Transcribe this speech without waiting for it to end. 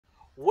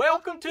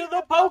Welcome to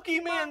the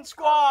Pokemen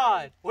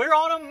squad. We're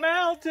on a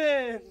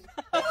mountain.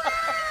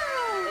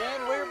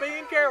 And we're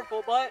being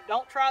careful, but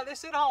don't try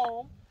this at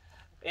home.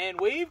 And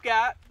we've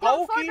got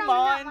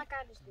Pokemon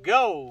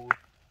Go.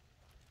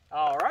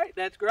 All right,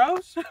 that's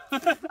gross.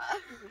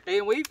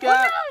 And we've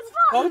got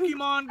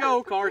Pokemon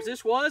Go cards.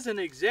 This was an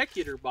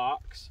executor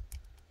box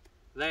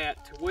that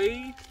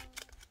we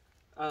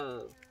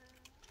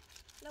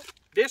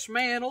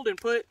dismantled and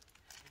put.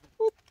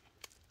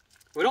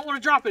 We don't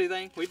want to drop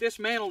anything. We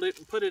dismantled it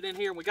and put it in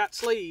here, and we got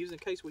sleeves in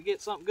case we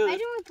get something good.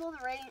 Imagine we pull the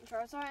Radiant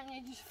Charizard and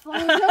it just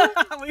flies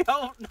over. We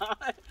hope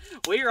not.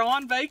 We are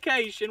on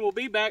vacation. We'll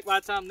be back by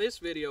the time this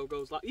video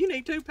goes live. You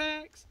need 2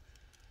 packs.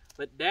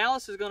 But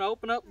Dallas is going to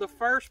open up the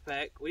first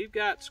pack. We've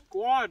got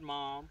Squad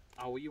Mom.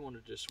 Oh, you want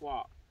to just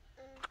swap.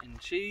 And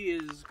she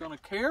is going to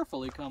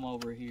carefully come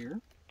over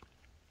here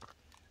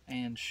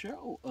and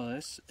show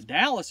us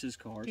Dallas's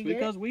cards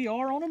because we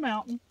are on a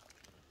mountain.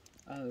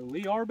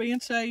 We are being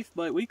safe,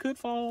 but we could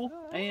fall,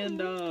 and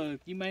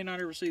you may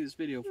not ever see this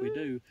video if we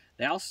do.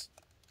 Dallas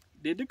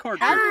did the card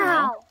trick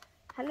wrong.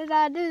 How did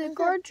I do the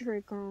card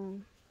trick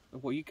wrong?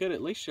 Well, you could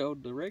at least show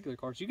the regular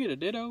cards. You get a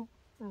ditto?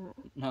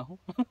 No.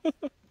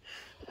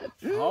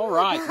 All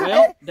right.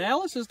 Well,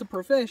 Dallas is the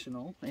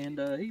professional, and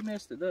he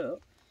messed it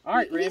up. All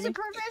right, Remy. He's a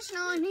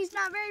professional, and he's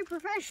not very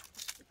professional.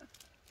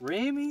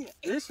 Remy,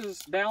 this is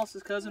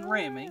Dallas's cousin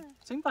Remy.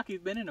 Seems like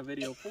he's been in a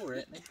video before,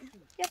 hasn't he?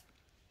 Yep.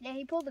 Yeah,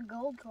 he pulled a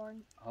gold card.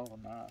 Oh,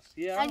 nice.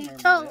 Yeah, I and remember he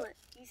stole that. it.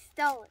 He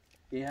stole it.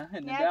 Yeah,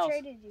 and then I Dallas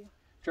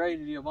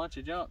traded you. A bunch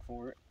of junk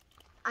for it.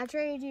 I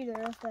traded you the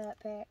rest of that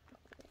pack.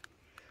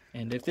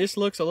 And if this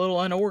looks a little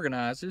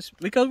unorganized, it's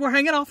because we're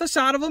hanging off the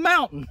side of a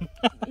mountain.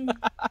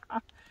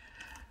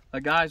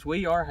 Guys,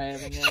 we are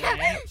having an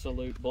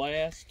absolute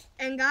blast.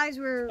 And guys,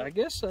 I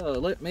guess,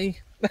 let me...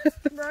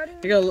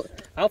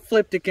 I'll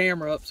flip the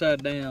camera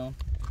upside down.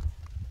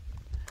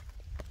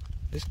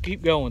 Just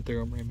keep going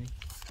through them, Remy.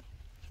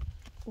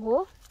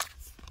 What?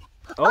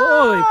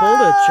 Oh, he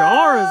pulled a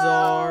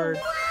Charizard.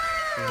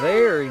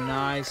 Very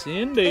nice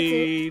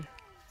indeed.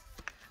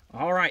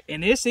 All right,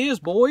 and this is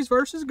boys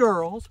versus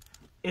girls.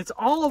 It's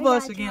all of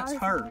us against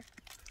her.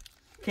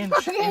 Can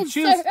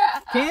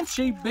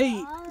she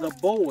beat the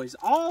boys?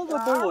 All the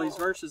boys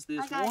versus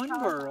this one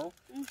girl.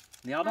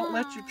 Now don't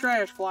let your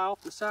trash fly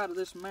off the side of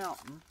this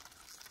mountain.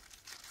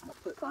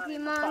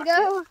 Pokemon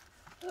Go.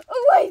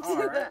 Oh wait.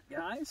 All right,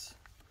 guys.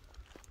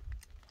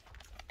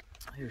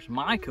 Here's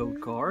my code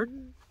card.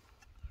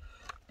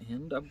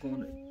 And I'm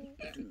going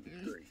to 2,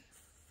 3,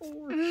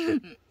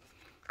 4.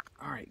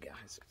 All right,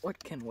 guys. What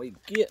can we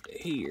get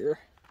here?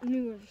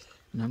 And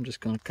I'm just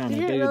going to kind of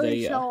do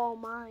really the... show all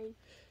mine.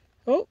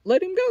 Oh,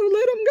 let him go.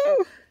 Let him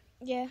go.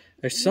 Yeah.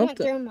 There's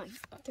something... I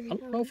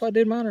don't know if I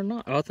did mine or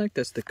not. Oh, I think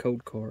that's the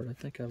code card. I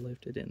think I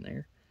left it in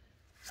there.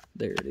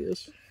 There it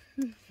is.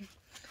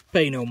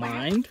 Pay no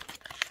mind.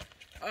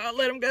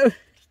 Let him go.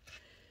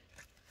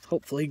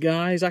 Hopefully,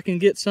 guys, I can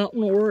get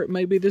something, or it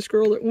may be this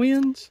girl that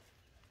wins.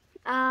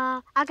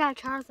 I got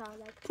a Charizard.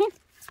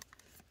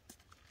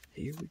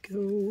 Here we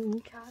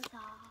go.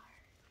 Charizard.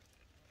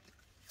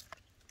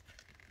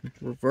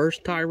 Reverse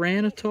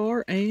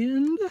Tyranitar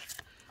and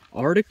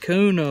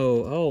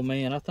Articuno. Oh,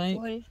 man, I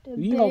think...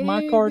 You hold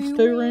my cards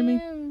too,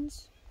 Remy?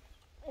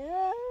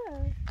 Yeah.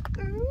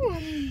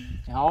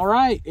 All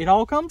right, it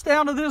all comes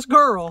down to this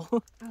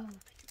girl.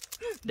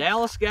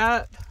 Dallas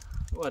got,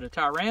 what, a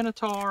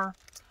Tyranitar.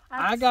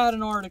 I got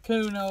an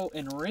Articuno,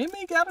 and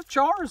Remy got a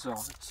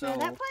Charizard. So yeah,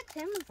 that puts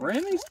him in first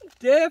Remy's place.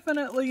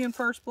 definitely in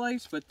first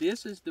place, but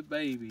this is the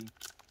baby.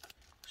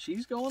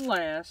 She's going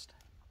last.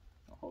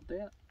 I'll hold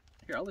that.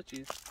 Here, I'll let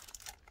you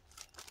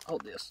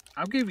hold this.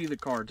 I'll give you the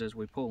cards as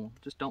we pull them.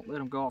 Just don't let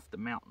them go off the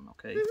mountain,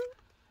 okay?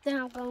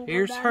 Then I'm gonna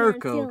Here's go her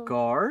down code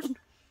card.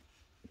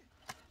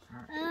 All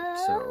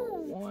right, so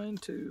 1,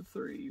 2,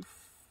 3,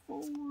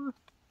 4.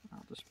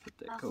 I'll just put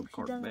that code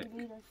card back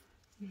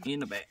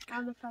in the back.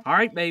 All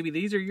right, baby,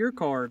 these are your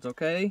cards,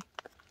 okay?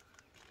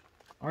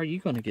 Are you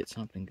going to get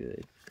something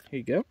good? Here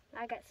you go.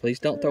 Please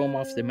don't throw them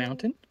off the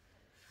mountain.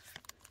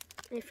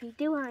 If you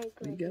do, I'm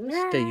going to be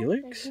mad.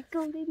 Steelix. He's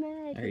going to be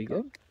mad. There you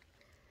go.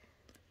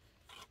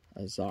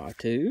 A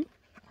Zatu.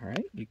 All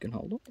right, you can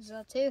hold them.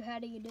 Zatu, how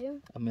do you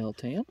do? A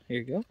Miltank.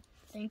 Here you go.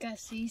 I think I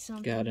see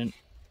something. Got an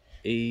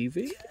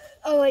Eevee.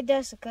 Oh, wait,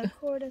 that's a code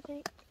card, I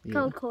think. Yeah.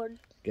 Code card.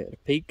 Got a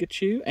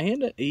Pikachu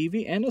and an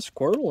Eevee and a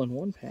Squirtle in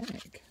one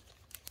pack.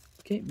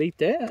 Can't beat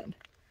that.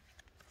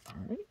 All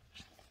right.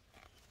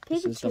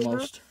 This is the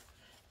most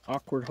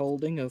awkward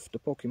holding of the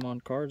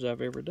Pokemon cards I've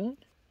ever done.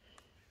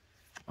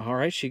 All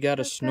right, she got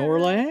a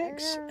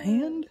Snorlax.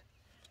 And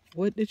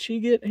what did she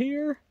get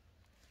here?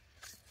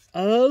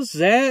 A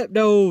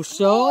Zapdos.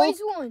 So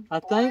I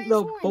think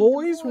the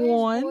boys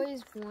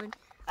won.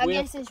 I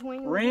guess it's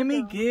when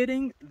Remy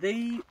getting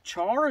the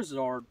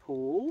Charizard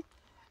pool.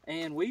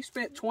 And we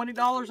spent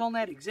 $20 on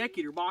that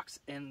executor box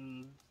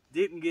and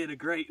didn't get a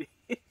great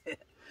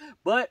hit.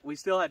 But we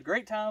still had a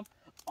great time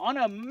on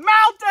a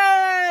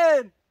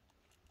mountain!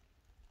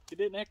 It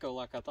didn't echo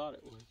like I thought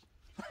it would.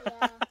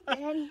 Yeah,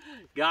 Daddy.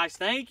 Guys,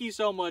 thank you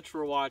so much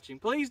for watching.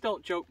 Please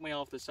don't choke me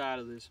off the side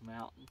of this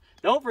mountain.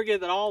 Don't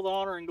forget that all the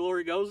honor and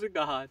glory goes to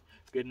God.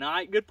 Good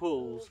night, good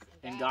pulls,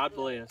 and God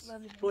bless.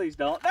 Please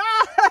don't.